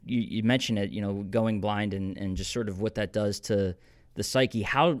you mentioned it, going blind and just sort of what that does to the psyche.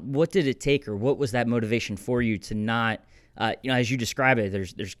 What did it take, or what was that motivation for you to not, as you describe it,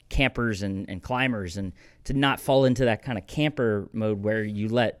 there's campers and climbers, and to not fall into that kind of camper mode where you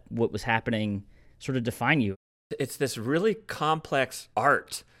let what was happening sort of define you? It's this really complex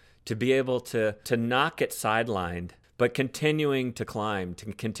art to be able to not get sidelined, but continuing to climb,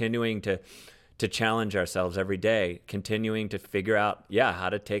 continuing to challenge ourselves every day, continuing to figure out, how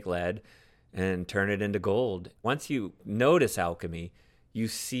to take lead and turn it into gold. Once you notice alchemy, you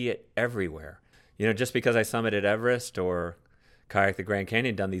see it everywhere. Just because I summited Everest or kayak the Grand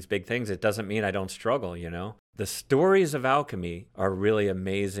Canyon, done these big things, it doesn't mean I don't struggle, The stories of alchemy are really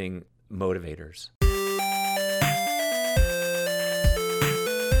amazing motivators.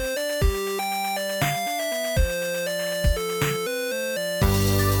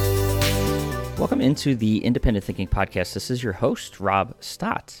 Welcome into the Independent Thinking Podcast. This is your host, Rob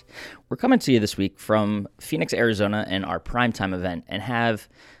Stott. We're coming to you this week from Phoenix, Arizona, and our PrimeTime event, and have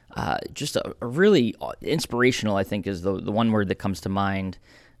just a really inspirational, I think is the one word that comes to mind,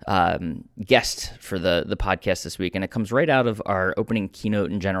 guest for the podcast this week. And it comes right out of our opening keynote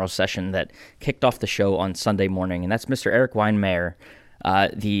and general session that kicked off the show on Sunday morning. And that's Mr. Erik Weihenmayer,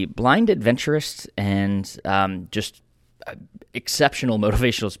 the blind adventurist and just exceptional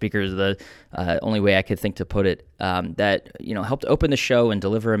motivational speaker is the only way I could think to put it, that helped open the show and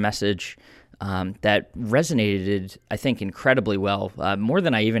deliver a message that resonated, I think, incredibly well, more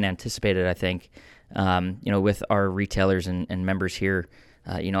than I even anticipated, I think, with our retailers and members here,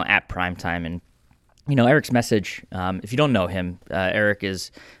 at PrimeTime. And Erik's message, if you don't know him, Erik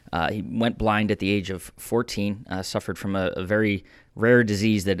is, he went blind at the age of 14, suffered from a very rare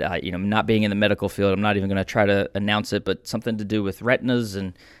disease that, not being in the medical field, I'm not even going to try to announce it, but something to do with retinas,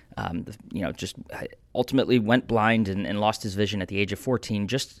 and, just ultimately went blind and lost his vision at the age of 14,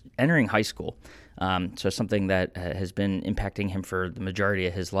 just entering high school. So something that has been impacting him for the majority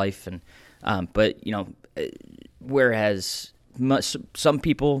of his life. And, whereas some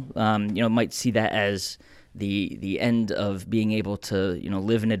people, might see that as the end of being able to,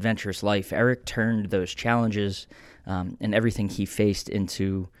 live an adventurous life, Erik turned those challenges and everything he faced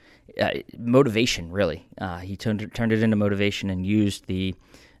into motivation, really. He turned it into motivation and used the,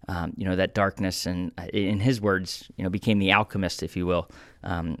 that darkness, and in his words, became the alchemist, if you will,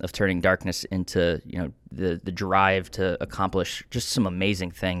 of turning darkness into, the drive to accomplish just some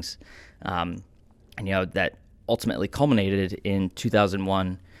amazing things. That ultimately culminated in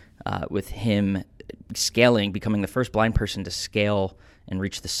 2001 with him becoming the first blind person to scale and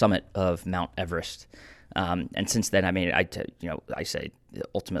reach the summit of Mount Everest. And since then, I say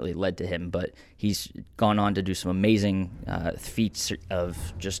ultimately led to him, but he's gone on to do some amazing feats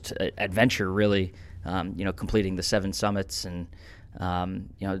of just adventure, really, completing the 7 summits and,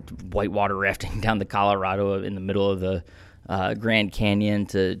 whitewater rafting down the Colorado in the middle of the Grand Canyon,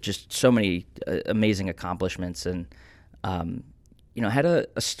 to just so many amazing accomplishments. And, had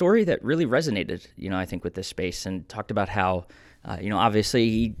a story that really resonated, I think, with this space, and talked about how, obviously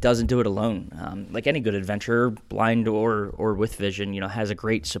he doesn't do it alone. Like any good adventurer, blind or with vision, has a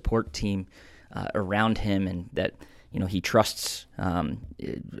great support team around him, and that, he trusts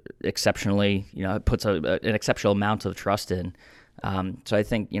exceptionally, puts an exceptional amount of trust in. So I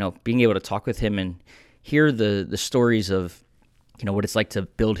think, being able to talk with him and hear the stories of, what it's like to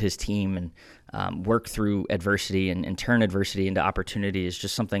build his team and work through adversity and turn adversity into opportunity is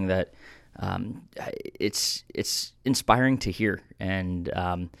just something that it's inspiring to hear. And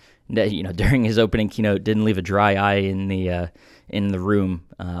that, during his opening keynote, didn't leave a dry eye in the room,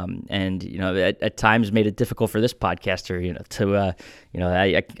 and at times made it difficult for this podcaster,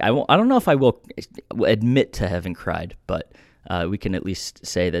 I don't know if I will admit to having cried, but we can at least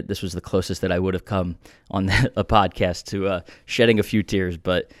say that this was the closest that I would have come on a podcast to shedding a few tears.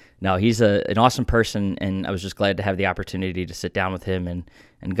 But no, he's an awesome person, and I was just glad to have the opportunity to sit down with him and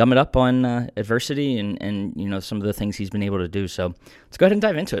gum it up on adversity and some of the things he's been able to do. So let's go ahead and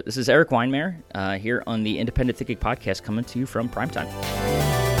dive into it. This is Erik Weihenmayer here on the Independent Thinking Podcast, coming to you from PrimeTime.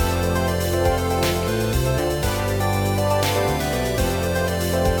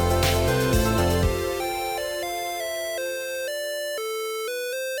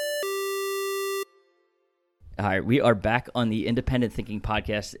 All right, we are back on the Independent Thinking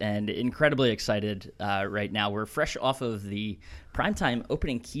Podcast, and incredibly excited right now. We're fresh off of the PrimeTime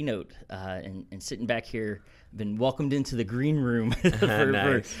opening keynote, and sitting back here, been welcomed into the green room for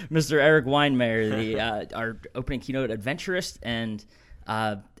Mr. Erik Weihenmayer, our opening keynote adventurist and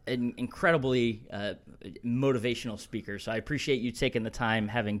an incredibly motivational speaker. So I appreciate you taking the time,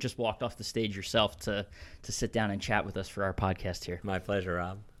 having just walked off the stage yourself, to sit down and chat with us for our podcast here. My pleasure,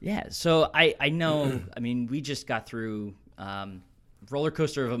 Rob. Yeah. So I know, I mean, we just got through roller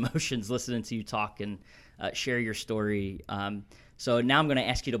coaster of emotions listening to you talk and share your story. So now I'm going to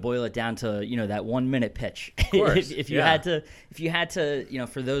ask you to boil it down to, that 1 minute pitch. Of course. if you had to,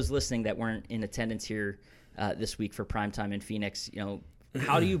 for those listening that weren't in attendance here this week for Primetime in Phoenix,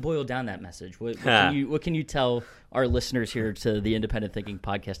 how do you boil down that message? What can you tell our listeners here to the Independent Thinking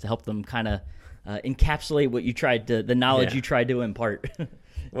Podcast to help them kind of encapsulate what you tried to, the knowledge you tried to impart?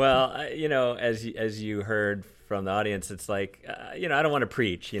 Well, as you heard from the audience, it's like, I don't want to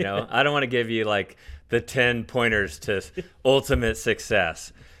preach, I don't want to give you like the 10 pointers to ultimate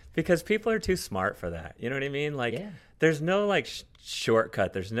success, because people are too smart for that. You know what I mean? Like, there's no like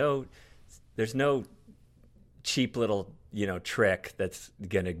shortcut. There's no cheap little, trick that's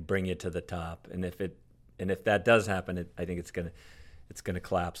going to bring you to the top. And if that does happen, I think it's going to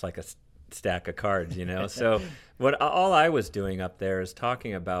collapse like a stack of cards, So all I was doing up there is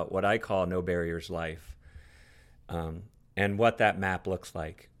talking about what I call no barriers life, and what that map looks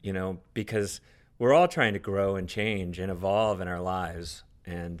like, because we're all trying to grow and change and evolve in our lives.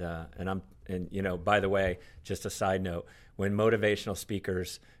 And by the way, just a side note, when motivational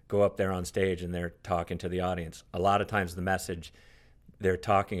speakers go up there on stage and they're talking to the audience, a lot of times the message they're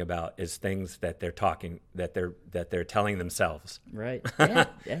talking about is things that they're telling themselves. Right. Yeah.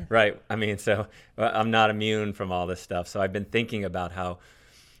 Right. I mean, so I'm not immune from all this stuff. So I've been thinking about how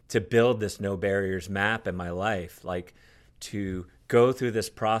to build this no barriers map in my life, like to go through this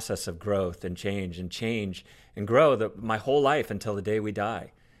process of growth and change and grow my whole life until the day we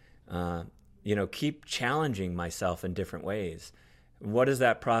die. Keep challenging myself in different ways. What does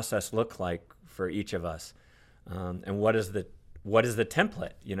that process look like for each of us? And what is the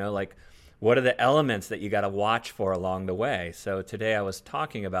template? Like, what are the elements that you got to watch for along the way? So today I was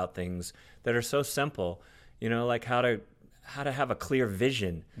talking about things that are so simple, like how to have a clear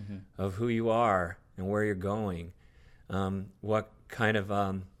vision of who you are and where you're going. What kind of,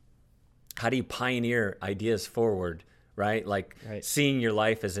 how do you pioneer ideas forward, right? Like seeing your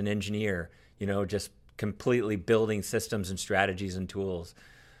life as an engineer, just completely building systems and strategies and tools.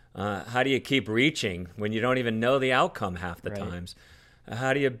 How do you keep reaching when you don't even know the outcome half the times?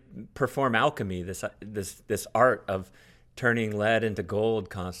 How do you perform alchemy, this art of turning lead into gold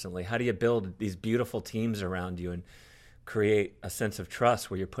constantly? How do you build these beautiful teams around you and create a sense of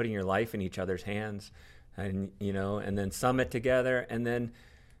trust where you're putting your life in each other's hands, and then summit together, and then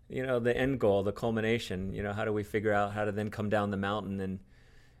the end goal, the culmination? How do we figure out how to then come down the mountain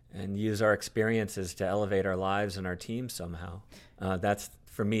and use our experiences to elevate our lives and our team somehow? That's,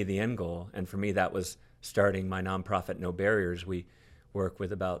 for me, the end goal. And for me, that was starting my nonprofit, No Barriers. We work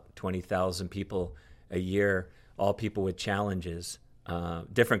with about 20,000 people a year, all people with challenges,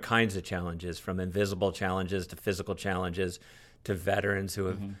 different kinds of challenges, from invisible challenges to physical challenges to veterans who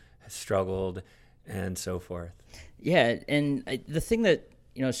have struggled and so forth. Yeah, and the thing that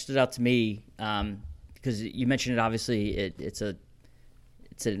stood out to me, because you mentioned it, obviously it's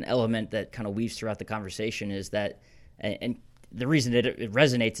an element that kind of weaves throughout the conversation, is that, and the reason that it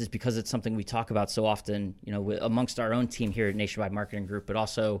resonates is because it's something we talk about so often, amongst our own team here at Nationwide Marketing Group, but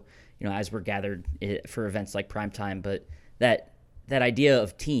also, as we're gathered for events like Primetime. But that idea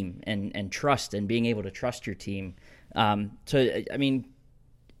of team and trust, and being able to trust your team. So, I mean,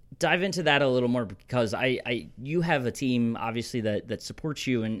 dive into that a little more, because you have a team, obviously, that supports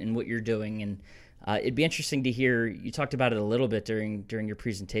you in what you're doing, and it'd be interesting to hear. You talked about it a little bit during your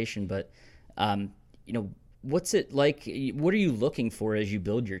presentation, but what's it like? What are you looking for as you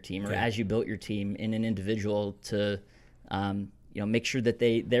build your team, or as you built your team in an individual, to make sure that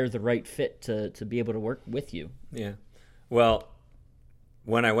they're the right fit to be able to work with you? Yeah. Well,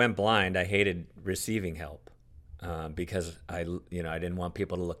 when I went blind, I hated receiving help because I didn't want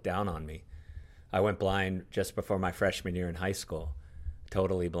people to look down on me. I went blind just before my freshman year in high school,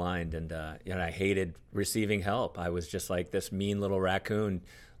 totally blind, and I hated receiving help. I was just like this mean little raccoon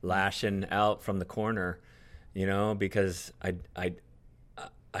lashing out from the corner, because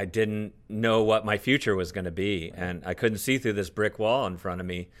I didn't know what my future was going to be, and I couldn't see through this brick wall in front of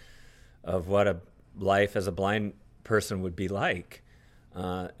me of what a life as a blind person would be like.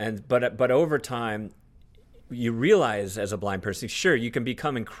 But over time, you realize as a blind person, sure, you can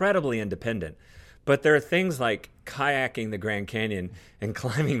become incredibly independent, but there are things like kayaking the Grand Canyon and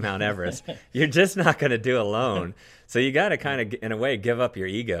climbing Mount Everest you're just not going to do alone. So you got to kind of, in a way, give up your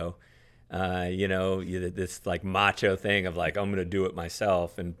ego. This like macho thing of like, I'm going to do it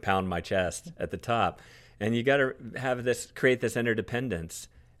myself and pound my chest at the top. And you got to create this interdependence.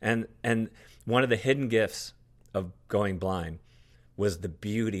 And one of the hidden gifts of going blind was the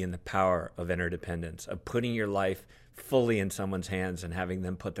beauty and the power of interdependence, of putting your life fully in someone's hands and having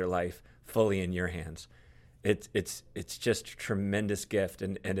them put their life fully in your hands. It's just a tremendous gift,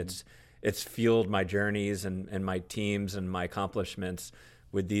 and it's fueled my journeys and my teams and my accomplishments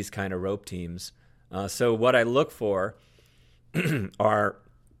with these kind of rope teams. So what I look for are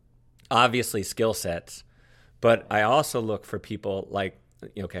obviously skill sets, but I also look for people like,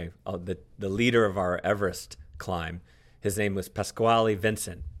 the leader of our Everest climb. His name was Pasquale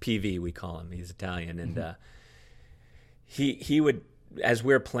Vincent, PV we call him. He's Italian, and he would, as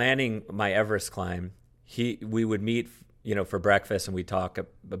we're planning my Everest climb, we would meet, for breakfast, and we talk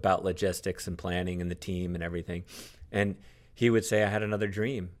about logistics and planning and the team and everything. And he would say, I had another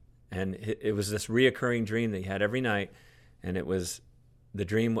dream. And it was this reoccurring dream that he had every night. And it was the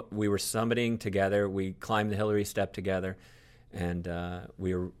dream, we were summiting together. We climbed the Hillary Step together, and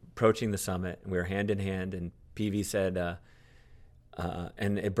we were approaching the summit, and we were hand in hand. And PV said,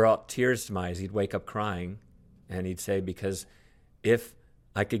 and it brought tears to my eyes. He'd wake up crying, and he'd say, because if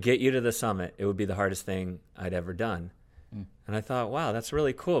I could get you to the summit, it would be the hardest thing I'd ever done. And I thought, wow, that's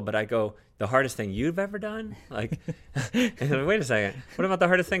really cool. But I go, the hardest thing you've ever done? Like, wait a second. What about the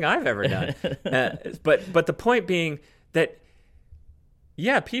hardest thing I've ever done? But the point being that,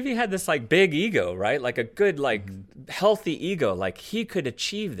 yeah, PV had this like big ego, right? Like a good, like healthy ego. Like he could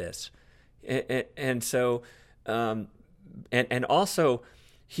achieve this. And so, and also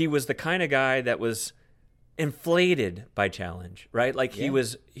he was the kind of guy that was inflated by challenge, right? Like he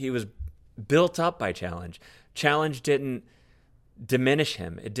was built up by challenge. Challenge didn't diminish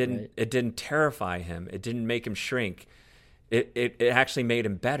him. It didn't terrify him. It didn't make him shrink. It actually made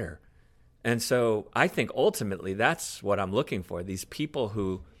him better. And so I think ultimately that's what I'm looking for. These people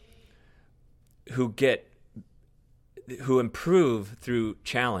who improve through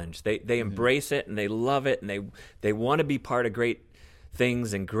challenge. They embrace it, and they love it, and they want to be part of great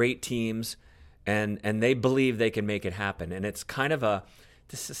things and great teams, and they believe they can make it happen. And it's kind of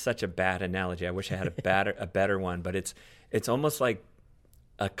this is such a bad analogy. I wish I had a better one, but it's almost like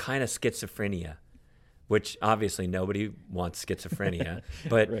a kind of schizophrenia, which obviously nobody wants schizophrenia,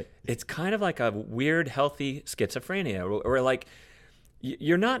 but right. It's kind of like a weird, healthy schizophrenia, or like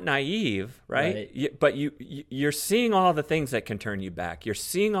you're not naive, right? But you're seeing all the things that can turn you back. You're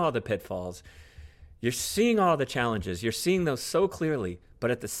seeing all the pitfalls. You're seeing all the challenges. You're seeing those so clearly, but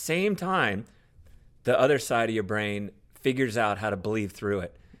at the same time, the other side of your brain figures out how to believe through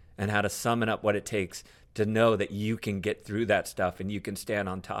it and how to summon up what it takes to know that you can get through that stuff and you can stand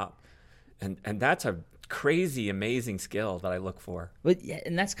on top. And that's a crazy, amazing skill that I look for. But yeah,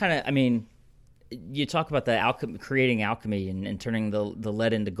 and that's kind of, you talk about the creating alchemy and turning the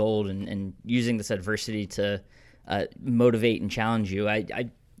lead into gold and using this adversity to motivate and challenge you.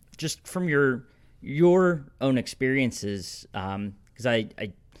 I just from your own experiences, because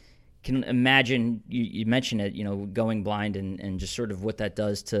I can imagine you mentioned it, going blind and just sort of what that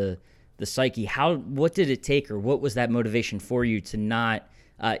does to the psyche. What did it take, or what was that motivation for you to not,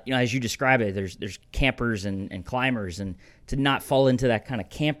 as you describe it, there's campers and climbers, and to not fall into that kind of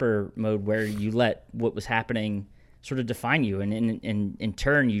camper mode where you let what was happening sort of define you, and in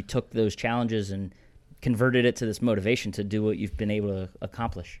turn you took those challenges and converted it to this motivation to do what you've been able to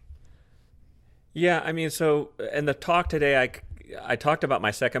accomplish. Yeah, so in the talk today, I talked about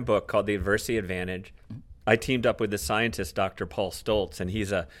my second book called The Adversity Advantage. I teamed up with the scientist, Dr. Paul Stoltz, and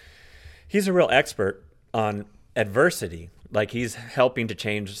he's a real expert on adversity. Like he's helping to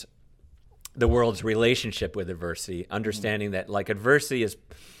change the world's relationship with adversity, understanding that like adversity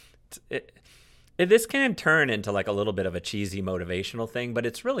this can turn into like a little bit of a cheesy motivational thing, but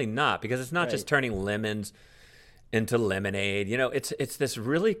it's really not, because it's not just turning lemons into lemonade. It's this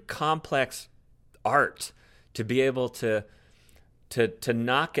really complex art to be able to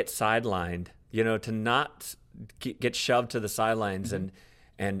not get sidelined, to not get shoved to the sidelines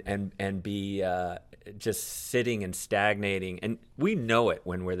and be just sitting and stagnating. And we know it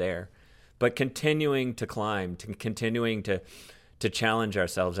when we're there, but continuing to climb, continuing to challenge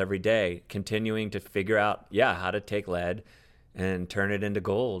ourselves every day, continuing to figure out, how to take lead and turn it into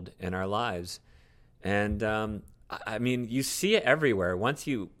gold in our lives. And you see it everywhere. Once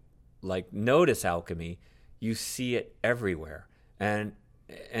you notice alchemy, you see it everywhere. And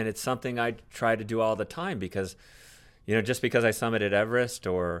it's something I try to do all the time, because, just because I summited Everest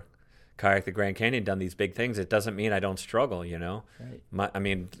or kayak the Grand Canyon, done these big things, it doesn't mean I don't struggle,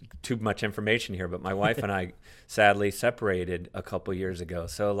 Right. Too much information here, but my wife and I sadly separated a couple years ago.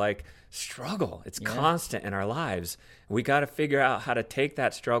 So struggle, it's constant in our lives. We got to figure out how to take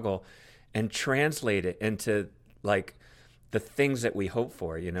that struggle and translate it into the things that we hope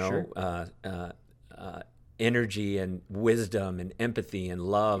for, Sure. Energy and wisdom and empathy and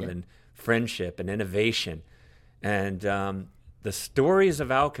love and friendship and innovation. And the stories of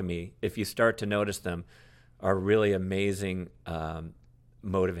alchemy, if you start to notice them, are really amazing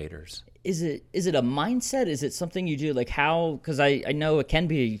motivators. Is it a mindset? Is it something you do? Like how, because I know it can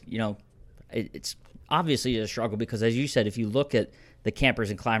be, it's obviously a struggle because, as you said, if you look at the campers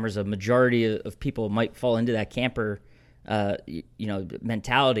and climbers, a majority of people might fall into that camper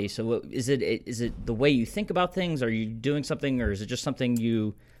mentality. So is it the way you think about things? Are you doing something, or is it just something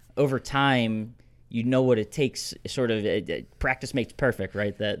you, over time, what it takes, sort of practice makes perfect,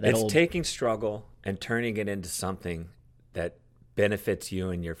 right? It's taking struggle and turning it into something that benefits you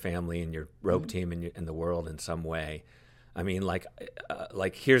and your family and your rope team and the world in some way. I mean, like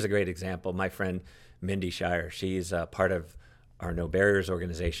here's a great example. My friend Mindy Shire, she's part of our No Barriers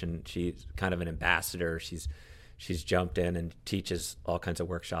organization. She's kind of an ambassador. She's jumped in and teaches all kinds of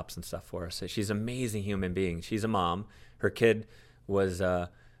workshops and stuff for us. So she's an amazing human being. She's a mom. Her kid is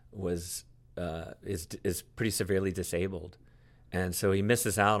pretty severely disabled, and so he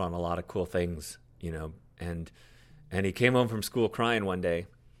misses out on a lot of cool things, and he came home from school crying one day,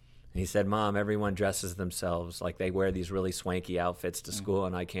 and he said, "Mom, everyone dresses themselves, like they wear these really swanky outfits to school,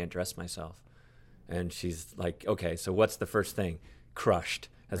 and I can't dress myself." And she's like, "Okay, so what's the first thing?" Crushed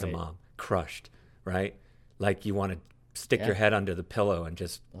as a mom, crushed, right? Like you want to stick your head under the pillow and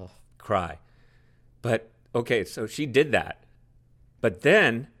just cry. But okay, so she did that, but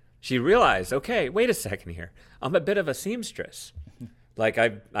then she realized, okay, wait a second here. I'm a bit of a seamstress. Like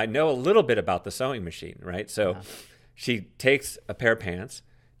I know a little bit about the sewing machine, right? So she takes a pair of pants,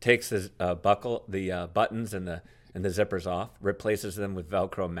 takes the buttons and the zippers off, replaces them with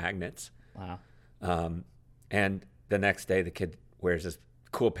Velcro magnets. Wow. And the next day the kid wears this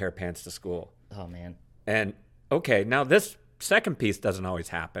cool pair of pants to school. Oh man. And okay, now this second piece doesn't always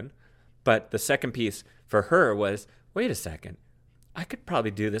happen, but the second piece for her was, wait a second. I could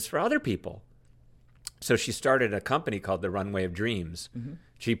probably do this for other people. So she started a company called the Runway of Dreams. Mm-hmm.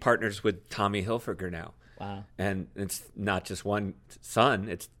 She partners with Tommy Hilfiger now. Wow. And it's not just one son,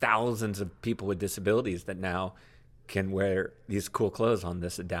 it's thousands of people with disabilities that now can wear these cool clothes on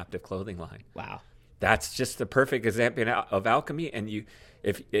this adaptive clothing line. Wow. That's just the perfect example of alchemy. And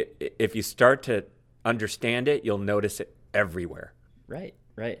if you start to understand it, you'll notice it everywhere. Right.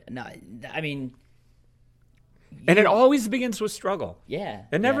 No, I mean... And it always begins with struggle. Yeah.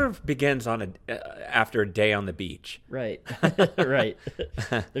 It never begins after a day on the beach. Right. Right.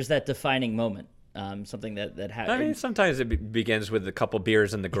 There's that defining moment. Something that happens. I mean, sometimes it begins with a couple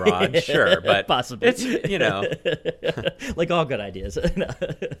beers in the garage, sure, but possibly. It's, like all good ideas.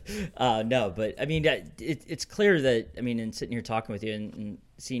 No, but I mean, it's clear that, I mean, in sitting here talking with you and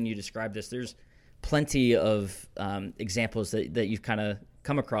seeing you describe this, there's plenty of examples that you've kind of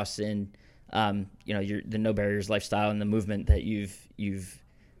come across in the No Barriers lifestyle and the movement that you've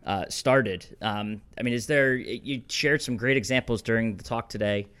started. I mean, you shared some great examples during the talk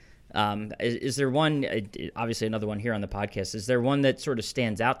today. Is there one, obviously another one here on the podcast, is there one that sort of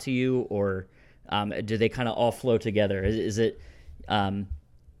stands out to you, or do they kind of all flow together? Is it,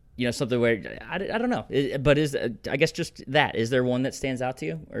 something where, I don't know, but I guess just that, is there one that stands out to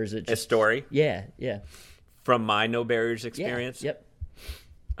you, or is it just a story? Yeah. From my No Barriers experience? Yeah.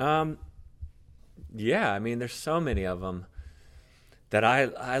 Yep. Yeah, I mean, there's so many of them that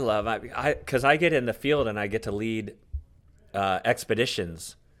I love. Because I get in the field and I get to lead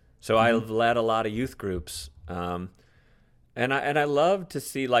expeditions. So I've led a lot of youth groups, and I love to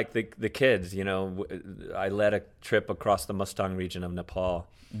see like the kids. I led a trip across the Mustang region of Nepal,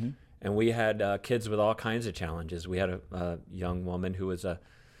 and we had kids with all kinds of challenges. We had a young woman who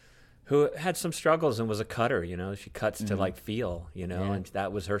had some struggles and was a cutter. She cuts to like feel, and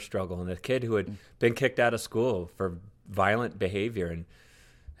that was her struggle. And the kid who had been kicked out of school for violent behavior and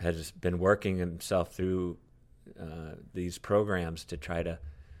has been working himself through these programs to try to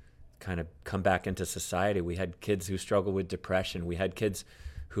kind of come back into society. We had kids who struggled with depression. We had kids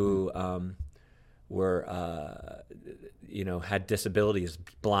who had disabilities,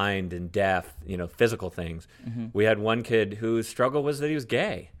 blind and deaf, physical things. We had one kid whose struggle was that he was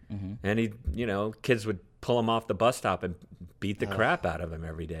gay. And he, kids would pull him off the bus stop and beat the crap out of him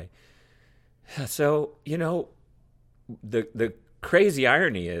every day. So, the crazy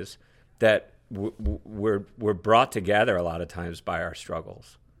irony is that we're brought together a lot of times by our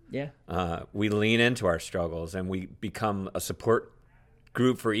struggles. Yeah. We lean into our struggles and we become a support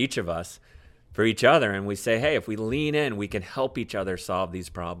group for each of us, for each other. And we say, hey, if we lean in, we can help each other solve these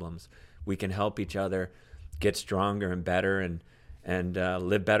problems. We can help each other get stronger and better and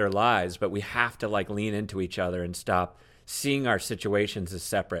live better lives. But we have to lean into each other and stop seeing our situations as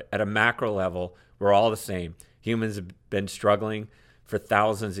separate. At a macro level, we're all the same. Humans have been struggling for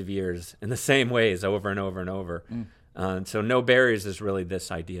thousands of years in the same ways over and over and over. And so no barriers is really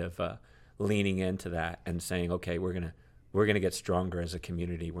this idea of leaning into that and saying, okay, we're gonna get stronger as a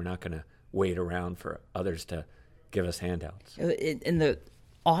community. We're not gonna wait around for others to give us handouts. And the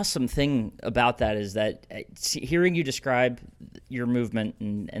awesome thing about that is that hearing you describe your movement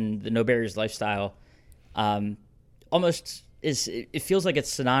and the no barriers lifestyle, almost it feels like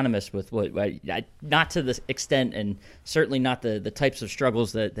it's synonymous with what not to the extent and certainly not the types of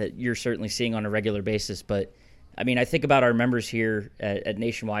struggles that you're certainly seeing on a regular basis. But I mean, I think about our members here at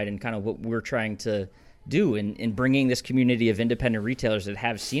Nationwide and kind of what we're trying to do in bringing this community of independent retailers that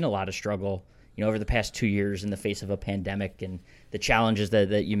have seen a lot of struggle, over the past 2 years in the face of a pandemic and the challenges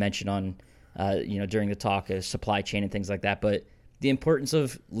that you mentioned on, during the talk of supply chain and things like that. But the importance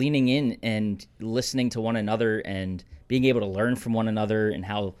of leaning in and listening to one another and being able to learn from one another, and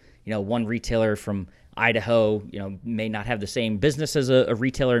how, one retailer from Idaho, may not have the same business as a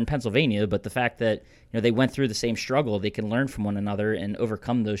retailer in Pennsylvania, but the fact that, they went through the same struggle, they can learn from one another and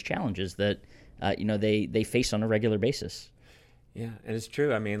overcome those challenges that, they face on a regular basis. Yeah, and it's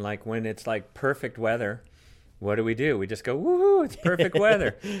true. I mean, like when it's like perfect weather, what do? We just go, woohoo, it's perfect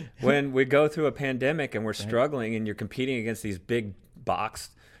weather. When we go through a pandemic and we're struggling and you're competing against these big box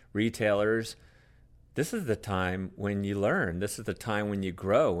retailers, this is the time when you learn. This is the time when you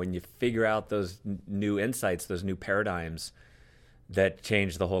grow, when you figure out those new insights, those new paradigms that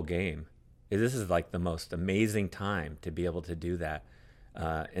change the whole game. This is like the most amazing time to be able to do that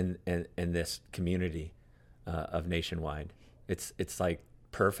in this community of Nationwide. It's like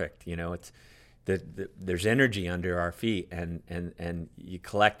perfect, It's there's energy under our feet, and you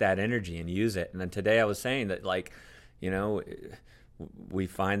collect that energy and use it. And then today I was saying that, like, we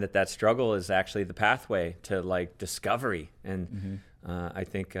find that struggle is actually the pathway to like discovery. And I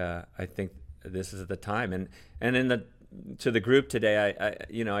think this is the time. And to the group today,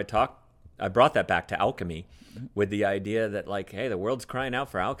 I brought that back to alchemy, with the idea that, like, hey, the world's crying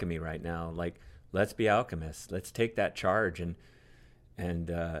out for alchemy right now. Like, let's be alchemists. Let's take that charge and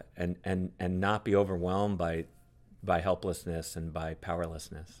not be overwhelmed by helplessness and by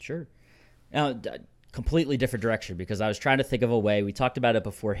powerlessness. Sure. Now, completely different direction, because I was trying to think of a way. We talked about it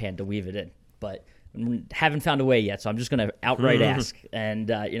beforehand to weave it in, but haven't found a way yet. So I'm just going to outright ask.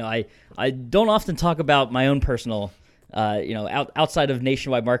 And I don't often talk about my own personal, outside of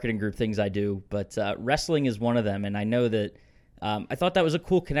Nationwide Marketing Group things I do, but wrestling is one of them. And I know that I thought that was a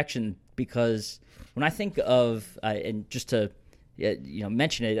cool connection, because when I think of and just to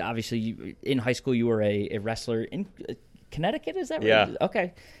mention it, obviously in high school you were a wrestler in Connecticut, is that right? Yeah.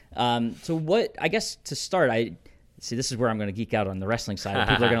 Okay. So what, I guess to start, this is where I'm going to geek out on the wrestling side.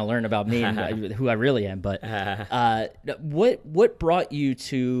 People are going to learn about me and who I really am. But what brought you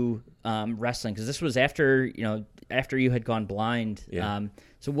to wrestling? Because this was after you had gone blind. Yeah.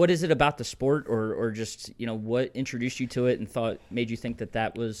 So what is it about the sport, or just, what introduced you to it and made you think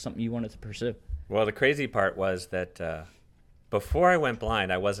that was something you wanted to pursue? Well, the crazy part was that before I went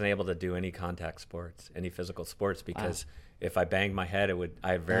blind, I wasn't able to do any contact sports, any physical sports, because if I banged my head,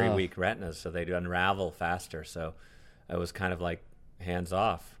 I have very weak retinas, so they'd unravel faster. So I was kind of like hands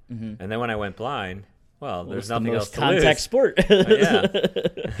off. And then when I went blind, there's nothing else to contact lose. Sport.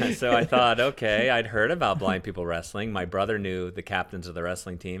 Yeah. So I thought, okay, I'd heard about blind people wrestling. My brother knew the captains of the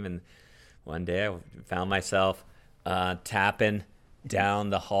wrestling team, and one day I found myself tapping down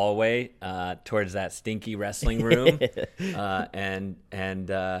the hallway towards that stinky wrestling room, and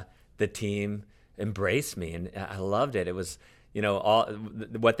the team embraced me, and I loved it. It was,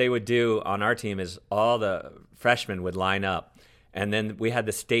 what they would do on our team is all the freshmen would line up, and then we had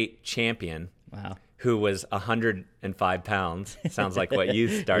the state champion. Wow. Who was 105 pounds. Sounds like what you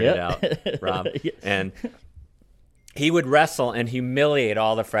started out, Rob. And he would wrestle and humiliate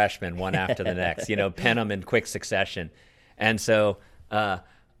all the freshmen one after the next, pin them in quick succession. And so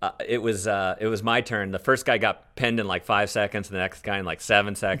it was my turn. The first guy got pinned in like 5 seconds, the next guy in like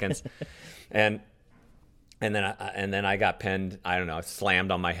 7 seconds. And then I got pinned, I don't know,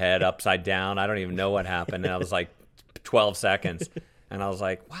 slammed on my head upside down. I don't even know what happened. And I was like 12 seconds. And I was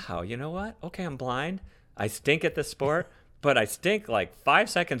like, wow, you know what? Okay, I'm blind. I stink at this sport, but I stink like 5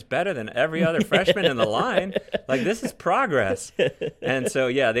 seconds better than every other freshman in the line. Like, this is progress. And so,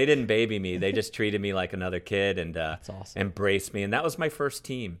 yeah, they didn't baby me. They just treated me like another kid and That's awesome. embraced me. And that was my first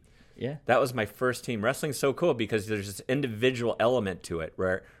team. Yeah. That was my first team. Wrestling's so cool because there's this individual element to it,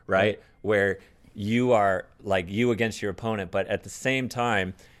 right? Where you are like you against your opponent, but at the same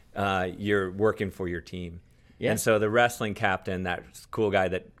time, you're working for your team. Yeah. And so the wrestling captain, that cool guy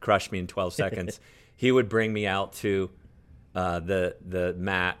that crushed me in 12 seconds, he would bring me out to the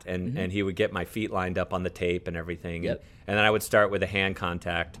mat, and he would get my feet lined up on the tape and everything. Yep. And then I would start with a hand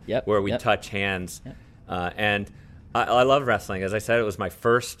contact where we touch hands. Yep. And I love wrestling. As I said, it was my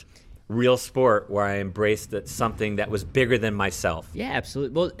first real sport where I embraced something that was bigger than myself. Yeah,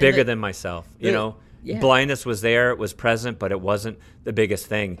 absolutely. Well, bigger than myself. Blindness was there, it was present, but it wasn't the biggest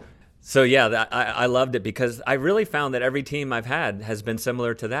thing. So yeah, I loved it because I really found that every team I've had has been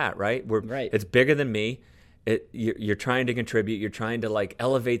similar to that, right? It's bigger than me. You're trying to contribute. You're trying to like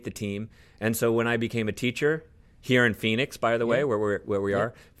elevate the team. And so when I became a teacher here in Phoenix, by the way, where we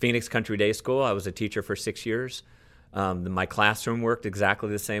are, Phoenix Country Day School, I was a teacher for 6 years. My classroom worked exactly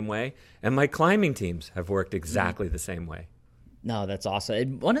the same way, and my climbing teams have worked exactly the same way. No, that's awesome.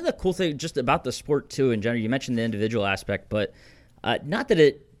 And one of the cool things just about the sport too, in general, you mentioned the individual aspect, but not that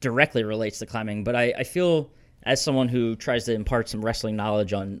it directly relates to climbing, but I feel as someone who tries to impart some wrestling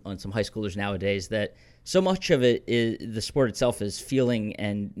knowledge on some high schoolers nowadays, that so much of it is the sport itself is feeling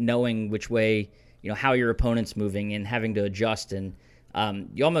and knowing which way, how your opponent's moving and having to adjust. And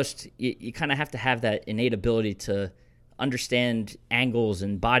you kind of have to have that innate ability to understand angles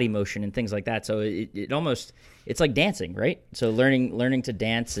and body motion and things like that. So it's like dancing, right? So learning to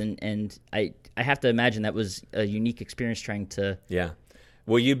dance, and I have to imagine that was a unique experience trying to. Yeah.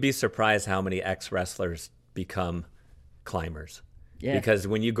 Well, you'd be surprised how many ex-wrestlers become climbers. Yeah. Because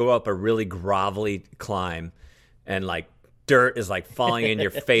when you go up a really grovelly climb and like dirt is like falling in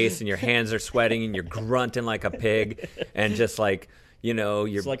your face and your hands are sweating and you're grunting like a pig and just like, your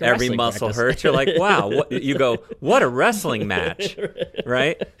like every muscle practice. Hurts. You're like, wow. You go, what a wrestling match,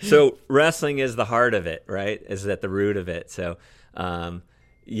 right? So wrestling is the heart of it, right? Is at the root of it. So,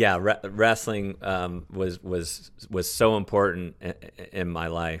 wrestling was so important in my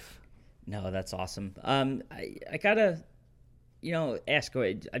life. No, that's awesome. I gotta, ask.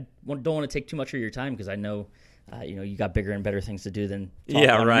 I don't want to take too much of your time because I know, you got bigger and better things to do than talk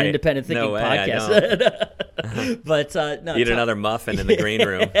on an independent thinking podcast. But no, eat another muffin in the green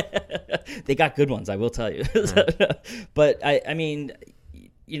room. They got good ones, I will tell you. But I mean,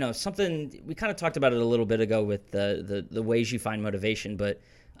 something we kind of talked about it a little bit ago with the ways you find motivation, but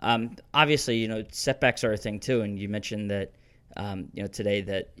obviously, setbacks are a thing too. And you mentioned that, today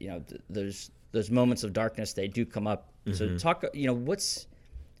that those moments of darkness, they do come up. Mm-hmm. So talk,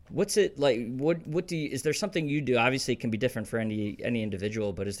 what's it like? What do you? Is there something you do? Obviously, it can be different for any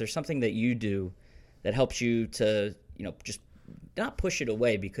individual, but is there something that you do that helps you to just not push it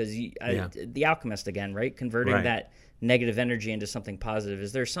away? Because the alchemist again, right? Converting that negative energy into something positive.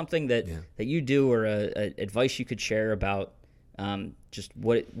 Is there something that you do or a advice you could share about just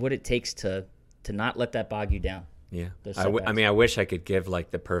what it takes to not let that bog you down? Yeah, I mean, I wish I could give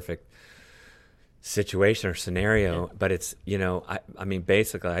like the perfect situation or scenario, but it's I mean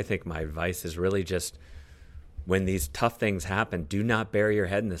basically I think my advice is really just when these tough things happen, do not bury your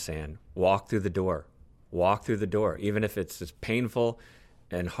head in the sand. Walk through the door even if it's as painful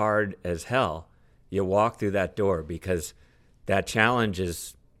and hard as hell. You walk through that door because that challenge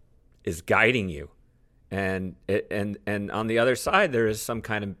is guiding you, and on the other side there is some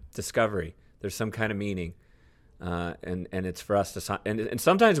kind of discovery, there's some kind of meaning. And it's for us to, and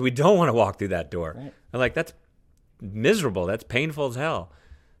sometimes we don't want to walk through that door. Right. We're like, that's miserable. That's painful as hell.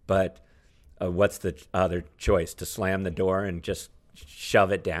 But what's the other choice? To slam the door and just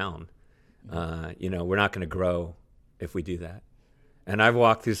shove it down. We're not going to grow if we do that. And I've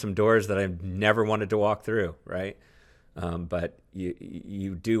walked through some doors that I've never wanted to walk through, right? But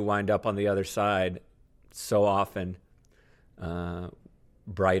you do wind up on the other side so often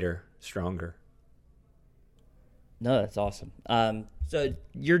brighter, stronger. No, that's awesome. So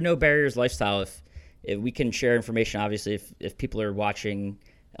your No Barriers lifestyle, if we can share information, obviously, if people are watching,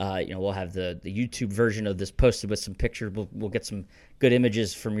 we'll have the YouTube version of this posted with some pictures. We'll get some good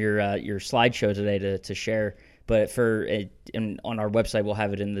images from your slideshow today to share. But on our website, we'll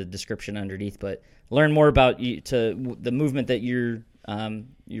have it in the description underneath. But learn more about the movement that you're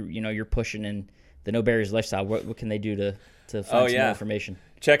pushing and the No Barriers lifestyle. What can they do to find some more information?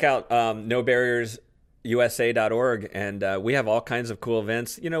 Check out No Barriers USA.org, and we have all kinds of cool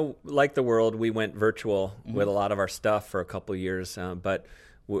events. Like the world, we went virtual with a lot of our stuff for a couple of years, but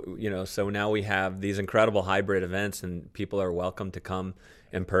so now we have these incredible hybrid events, and people are welcome to come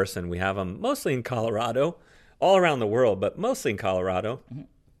in person. We have them mostly in Colorado, all around the world, but mostly in Colorado.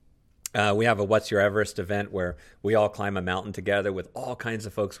 Mm-hmm. We have a What's Your Everest event where we all climb a mountain together with all kinds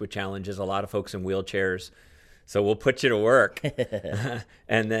of folks with challenges, a lot of folks in wheelchairs. So we'll put you to work.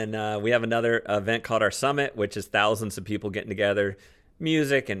 And then we have another event called our Summit, which is thousands of people getting together,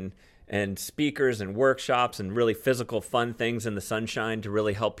 music and speakers and workshops and really physical fun things in the sunshine to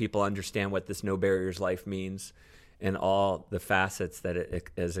really help people understand what this No Barriers life means. in all the facets that it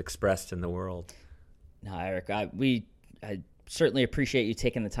is expressed in the world. No, Erik, I certainly appreciate you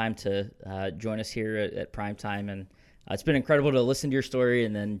taking the time to join us here at PrimeTime, and it's been incredible to listen to your story,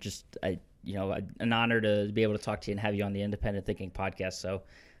 and then just an honor to be able to talk to you and have you on the Independent Thinking podcast. So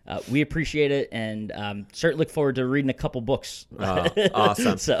we appreciate it, and certainly look forward to reading a couple books. Oh,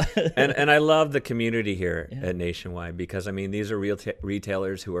 awesome. So and I love the community here at Nationwide, because I mean, these are real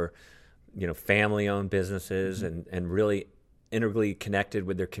retailers who are, family-owned businesses and really integrally connected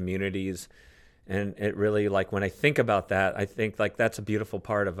with their communities. And it really, like, when I think about that, I think like that's a beautiful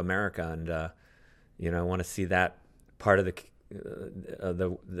part of America, and I want to see that part of the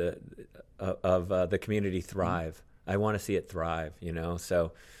community thrive. I want to see it thrive.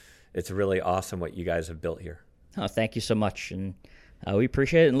 So it's really awesome what you guys have built here. Oh, thank you so much, and we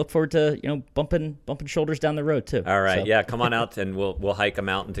appreciate it, and look forward to bumping shoulders down the road too. All right, yeah, come on out and we'll hike a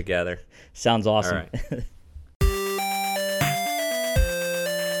mountain together. Sounds awesome. All right.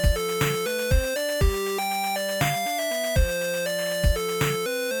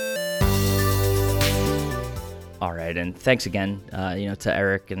 All right, and thanks again, to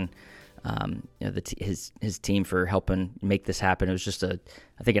Erik and his team for helping make this happen. It was just I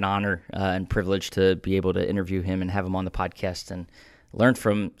think an honor and privilege to be able to interview him and have him on the podcast and learn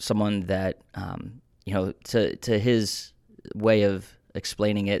from someone that to his way of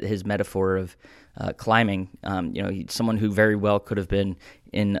explaining it, his metaphor of climbing. Someone who very well could have been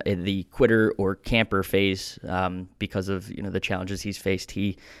in the quitter or camper phase because of the challenges he's faced.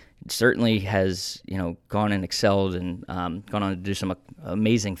 He certainly has gone and excelled and gone on to do some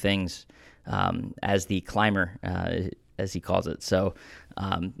amazing things as the climber, as he calls it. So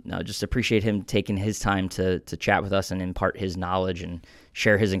just appreciate him taking his time to chat with us and impart his knowledge and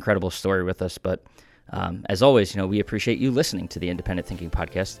share his incredible story with us. But as always, we appreciate you listening to the Independent Thinking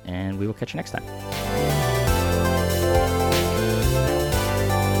Podcast, and we will catch you next time.